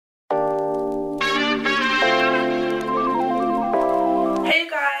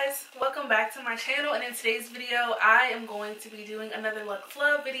back to my channel, and in today's video I am going to be doing another Luxe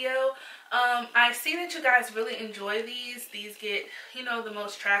Love video. I see that you guys really enjoy these get, you know, the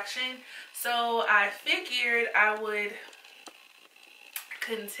most traction, so I figured I would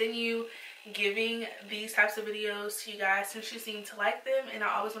continue giving these types of videos to you guys since you seem to like them, and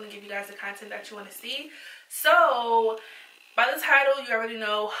I always want to give you guys the content that you want to see. So by the title, you already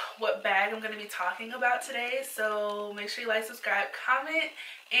know what bag I'm going to be talking about today. So make sure you like, subscribe, comment,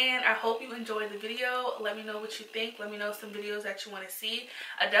 and I hope you enjoyed the video. Let me know what you think. Let me know some videos that you want to see.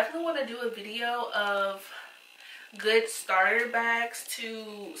 I definitely want to do a video of good starter bags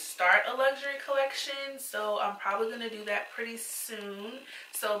to start a luxury collection. So I'm probably going to do that pretty soon.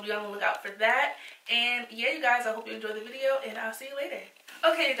 So be on the lookout for that. And yeah, you guys, I hope you enjoyed the video, and I'll see you later.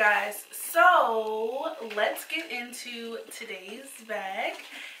 Okay, you guys, so let's get into today's bag,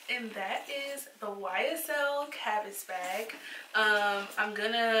 and that is the Ysl Cabas bag. I'm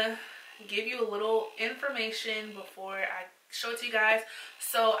gonna give you a little information before I show it to you guys.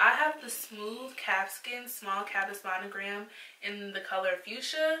 So I have the smooth calfskin small Cabas monogram in the color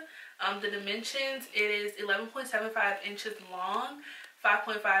fuchsia. The dimensions, it is 11.75 inches long,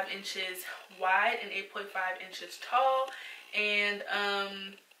 5.5 inches wide, and 8.5 inches tall. And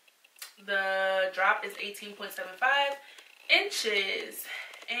the drop is 18.75 inches.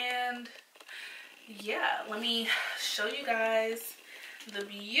 And yeah, let me show you guys the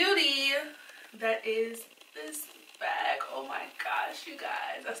beauty that is this bag. Oh my gosh, you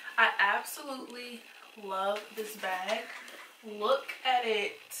guys, I absolutely love this bag. Look at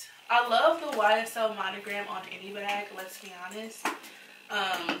it. I love the YSL monogram on any bag, let's be honest.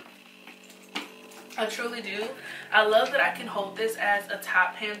 I truly do. I love that I can hold this as a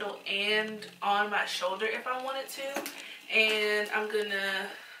top handle and on my shoulder if I wanted to. And I'm gonna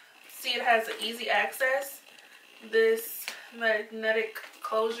see, it has an easy access. This magnetic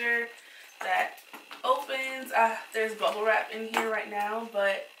closure that opens. There's bubble wrap in here right now,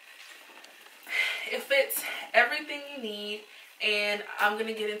 but it fits everything you need. And I'm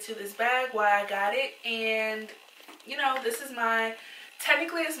gonna get into this bag, why I got it, and you know, this is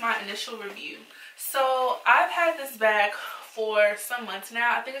technically it's my initial review. So I've had this bag for some months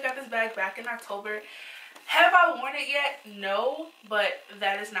now. I think I got this bag back in October. Have I worn it yet? No, but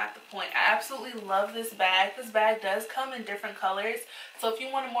that is not the point. I absolutely love this bag. This bag does come in different colors. So if you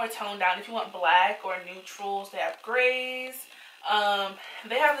want a more toned down, if you want black or neutrals, they have grays.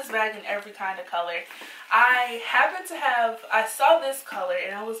 They have this bag in every kind of color. I saw this color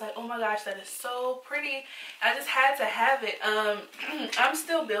and I was like, oh my gosh, that is so pretty. I just had to have it. I'm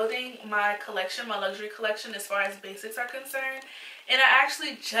still building my collection, my luxury collection, as far as basics are concerned. And I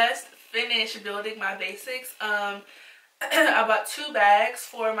actually just finished building my basics. I bought 2 bags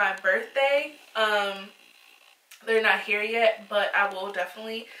for my birthday. They're not here yet, but I will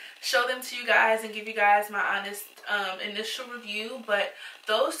definitely show them to you guys and give you guys my honest initial review. But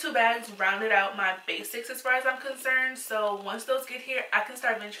those 2 bags rounded out my basics as far as I'm concerned. So once those get here, I can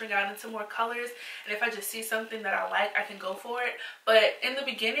start venturing out into more colors, and if I just see something that I like, I can go for it. But in the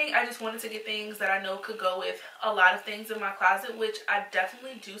beginning, I just wanted to get things that I know could go with a lot of things in my closet, which I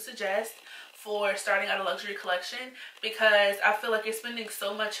definitely do suggest for starting out a luxury collection, because I feel like you're spending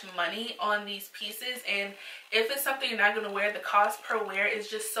so much money on these pieces, and if it's something you're not going to wear, the cost per wear is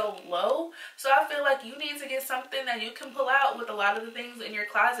just so low. So I feel like you need to get something that you can pull out with a lot of the things in your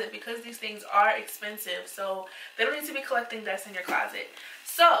closet, because these things are expensive, so they don't need to be collecting dust in your closet.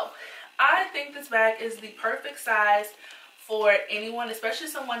 So I think this bag is the perfect size for anyone, especially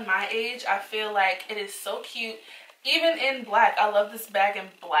someone my age. I feel like it is so cute. Even in black, I love this bag in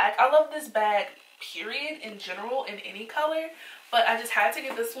black. I love this bag, period, in general, in any color. But I just had to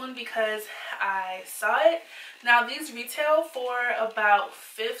get this one because I saw it. Now, these retail for about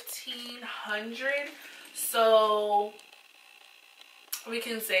 $1,500. So we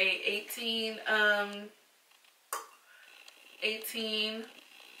can say 18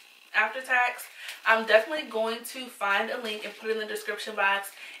 after tax. I'm definitely going to find a link and put it in the description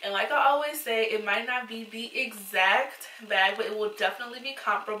box. And like I always say, it might not be the exact bag, but it will definitely be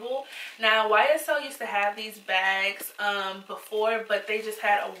comparable. Now, YSL used to have these bags before, but they just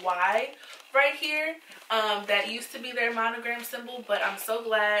had a Y right here. That used to be their monogram symbol, but I'm so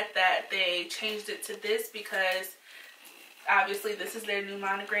glad that they changed it to this, because obviously this is their new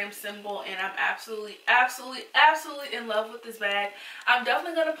monogram symbol, and I'm absolutely in love with this bag. I'm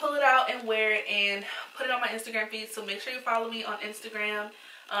definitely going to pull it out and wear it and put it on my Instagram feed, so make sure you follow me on Instagram.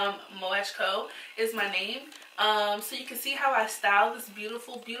 Moeshco is my name. So you can see how I style this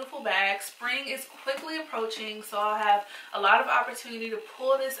beautiful, beautiful bag. Spring is quickly approaching, so I'll have a lot of opportunity to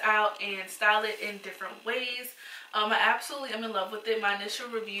pull this out and style it in different ways. I absolutely am in love with it. My initial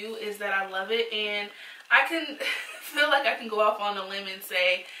review is that I love it, and I can feel like I can go off on a limb and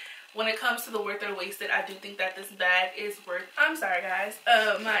say, when it comes to the worth or wasted, I do think that this bag is worth. I'm sorry guys,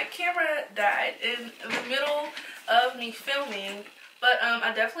 my camera died in the middle of me filming, but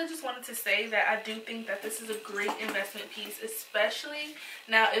I definitely just wanted to say that I do think that this is a great investment piece, especially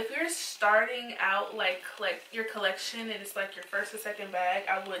now if you're starting out like your collection and it's like your first or second bag.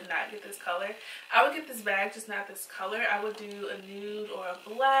 I would not get this color. I would get this bag, just not this color. I would do a nude or a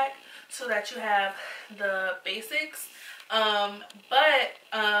black so that you have the basics. I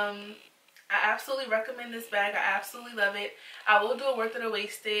absolutely recommend this bag. I absolutely love it. I will do a worth it or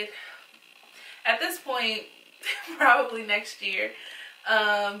wasted at this point, probably next year.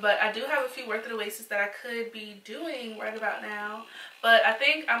 But I do have a few worth it or wasted that I could be doing right about now. But I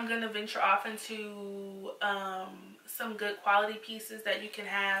think I'm going to venture off into some good quality pieces that you can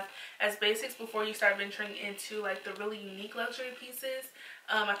have as basics before you start venturing into like the really unique luxury pieces.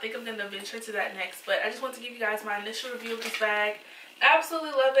 I think I'm going to venture to that next. But I just want to give you guys my initial review of this bag.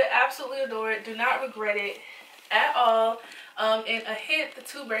 Absolutely love it. Absolutely adore it. Do not regret it at all. And a hint, the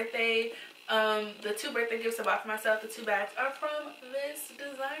two birthday gifts I bought for myself, the two bags are from this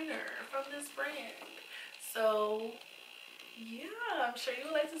designer, from this brand. So yeah, I'm sure you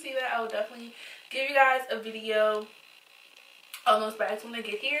would like to see that. I will definitely give you guys a video on those bags when they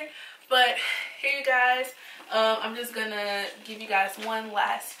get here. But here you guys, I'm just gonna give you guys one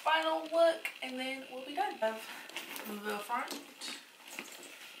last final look and then we'll be done. The front,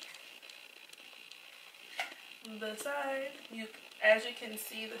 the side, as you can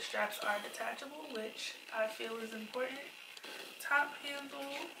see, the straps are detachable, which I feel is important. Top handle,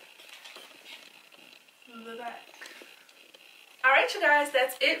 the back. Alright you guys,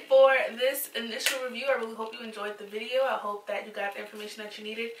 that's it for this initial review. I really hope you enjoyed the video. I hope that you got the information that you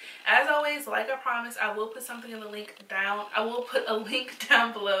needed. As always, like I promised, I will put something in the link down. I will put a link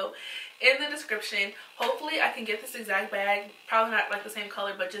down below in the description. Hopefully I can get this exact bag. Probably not like the same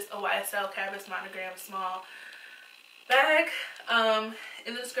color, but just a Ysl Cabas monogram small bag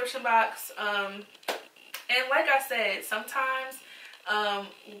in the description box. And like I said, sometimes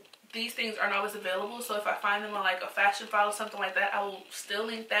these things aren't always available, so if I find them on like a fashion file or something like that, I will still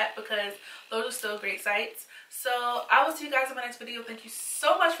link that because those are still great sites. So I will see you guys in my next video. Thank you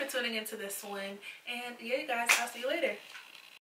so much for tuning into this one, and yeah you guys, I'll see you later.